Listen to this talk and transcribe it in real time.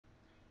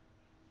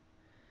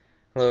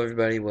Hello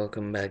everybody,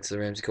 welcome back to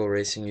the Go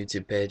Racing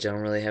YouTube page. I don't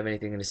really have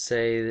anything to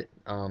say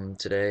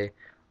today.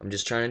 I'm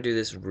just trying to do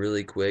this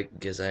really quick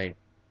because I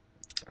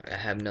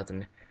have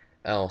nothing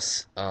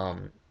else.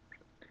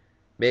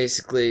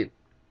 Basically,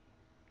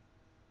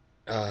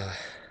 uh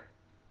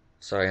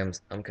sorry,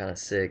 I'm kind of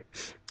sick.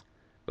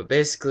 But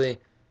basically,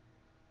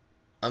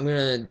 I'm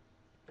gonna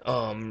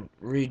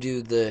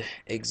redo the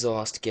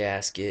exhaust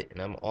gasket,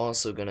 and I'm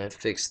also gonna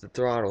fix the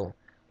throttle.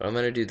 But I'm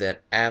gonna do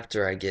that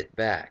after I get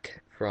back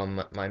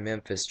from my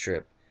Memphis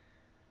trip,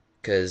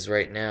 because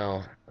right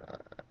now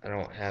I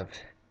don't have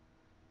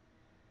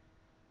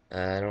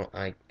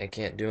I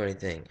can't do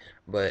anything.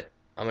 But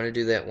I'm gonna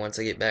do that once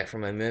I get back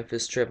from my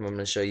Memphis trip. I'm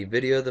gonna show you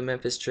video of the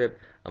Memphis trip.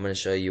 I'm gonna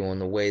show you on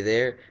the way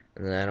there,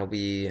 and then that'll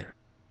be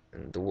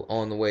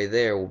on the way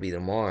there will be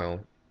tomorrow.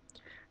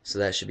 So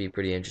that should be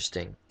pretty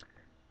interesting.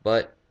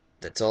 But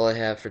that's all I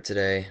have for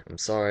today. I'm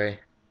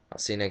sorry. I'll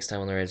see you next time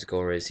on the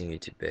Go Racing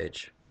YouTube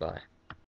page. Bye.